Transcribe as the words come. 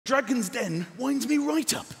Dragon's Den winds me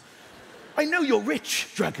right up. I know you're rich,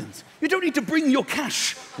 dragons. You don't need to bring your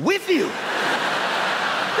cash with you.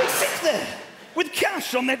 They sit there with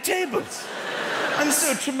cash on their tables. I'm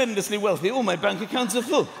so tremendously wealthy, all my bank accounts are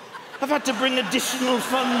full. I've had to bring additional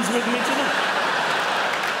funds with me tonight.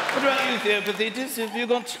 What about you, Theopathetus? Have you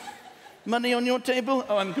got money on your table?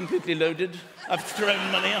 Oh, I'm completely loaded. I've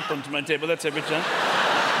thrown money up onto my table, that's every time.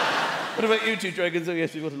 What about you two dragons? Oh,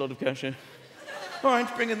 yes, you've got a lot of cash here. All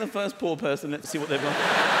right, bring in the first poor person. Let's see what they've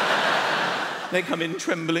got. They come in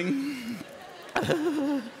trembling.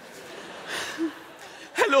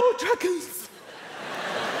 Hello, dragons.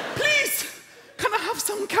 Please, can I have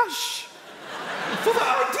some cash for the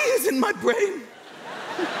ideas in my brain?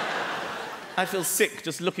 I feel sick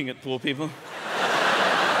just looking at poor people. Look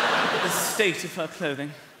at the state of her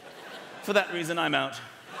clothing. For that reason, I'm out.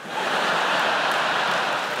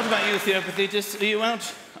 What about you, Theopathetus? Are you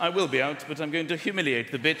out? I will be out, but I'm going to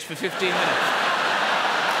humiliate the bitch for 15 minutes.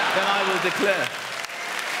 Then I will declare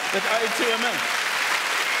that I too am out.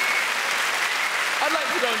 I'd like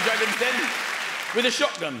to go in Dragon's Den with a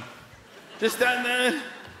shotgun. Just stand there,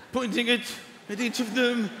 pointing it at each of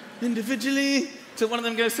them individually, till one of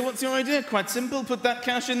them goes, so what's your idea? Quite simple, put that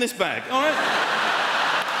cash in this bag, all right?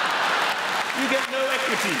 You get no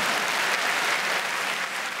equity.